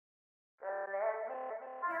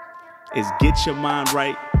is get your mind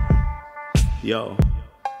right. Yo,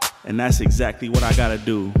 and that's exactly what I gotta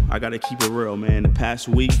do. I gotta keep it real, man. The past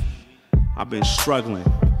week, I've been struggling,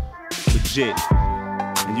 legit.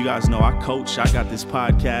 And you guys know I coach, I got this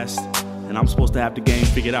podcast, and I'm supposed to have the game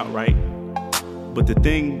figured out, right? But the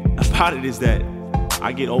thing about it is that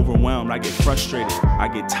I get overwhelmed, I get frustrated, I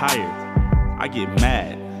get tired, I get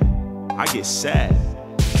mad, I get sad.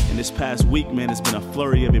 And this past week, man, it's been a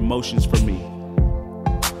flurry of emotions for me.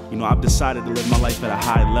 You know, I've decided to live my life at a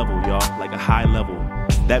high level, y'all, like a high level.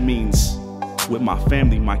 That means with my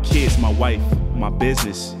family, my kids, my wife, my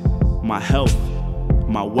business, my health,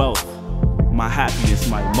 my wealth, my happiness,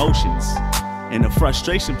 my emotions. And the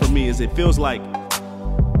frustration for me is it feels like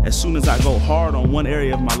as soon as I go hard on one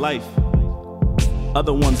area of my life,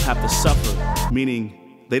 other ones have to suffer,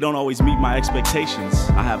 meaning they don't always meet my expectations.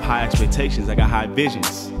 I have high expectations, I got high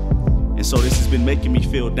visions. And so this has been making me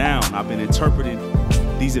feel down. I've been interpreting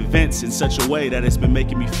these events in such a way that it's been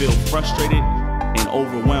making me feel frustrated and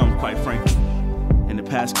overwhelmed, quite frankly. And the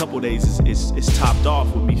past couple of days it's topped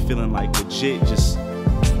off with me feeling like legit just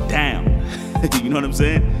down. You know what I'm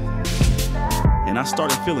saying? And I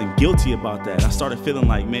started feeling guilty about that. I started feeling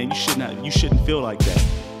like, man, you shouldn't feel like that.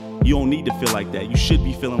 You don't need to feel like that. You should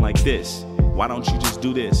be feeling like this. Why don't you just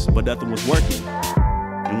do this? But nothing was working.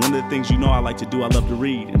 And one of the things you know I like to do, I love to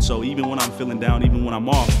read. And so even when I'm feeling down, even when I'm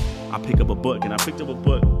off, I pick up a book. And I picked up a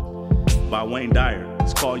book by Wayne Dyer.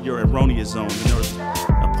 It's called Your Erroneous Zones. And there was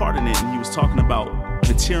a part in it, and he was talking about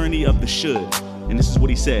the tyranny of the should. And this is what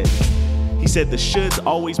he said. He said, the shoulds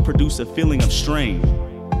always produce a feeling of strain,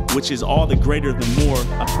 which is all the greater the more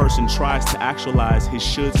a person tries to actualize his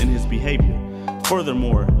shoulds in his behavior.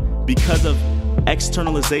 Furthermore, because of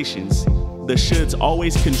externalizations, the shoulds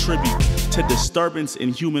always contribute to disturbance in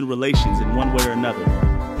human relations in one way or another.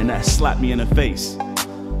 And that slapped me in the face.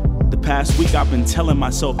 The past week I've been telling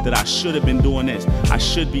myself that I should have been doing this. I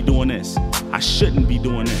should be doing this. I shouldn't be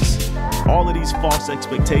doing this. All of these false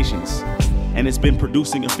expectations. And it's been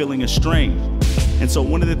producing a feeling of strain. And so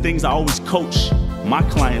one of the things I always coach my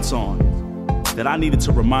clients on that I needed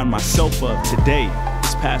to remind myself of today,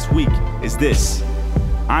 this past week, is this.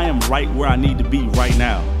 I am right where I need to be right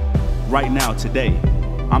now. Right now, today.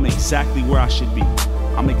 I'm exactly where I should be.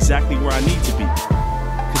 I'm exactly where I need to be.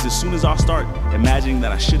 Because as soon as I start imagining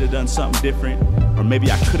that I should have done something different, or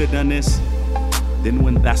maybe I could have done this,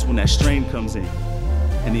 then that's when that strain comes in.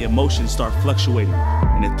 And the emotions start fluctuating,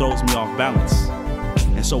 and it throws me off balance.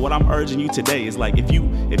 And so what I'm urging you today is like, if you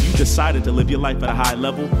decided to live your life at a high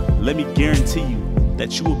level, let me guarantee you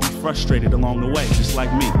that you will be frustrated along the way, just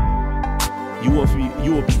like me. You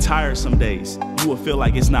will be tired some days. You will feel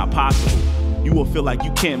like it's not possible. You will feel like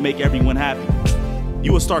you can't make everyone happy.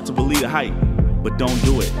 You will start to believe the hype, but don't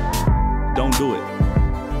do it. Don't do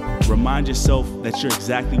it. Remind yourself that you're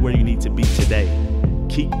exactly where you need to be today.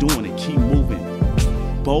 Keep doing it, keep moving.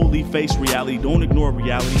 Boldly face reality, don't ignore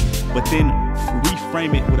reality, but then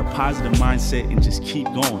reframe it with a positive mindset and just keep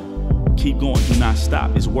going. Keep going, do not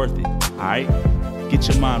stop, it's worth it, all right? Get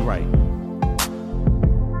your mind right.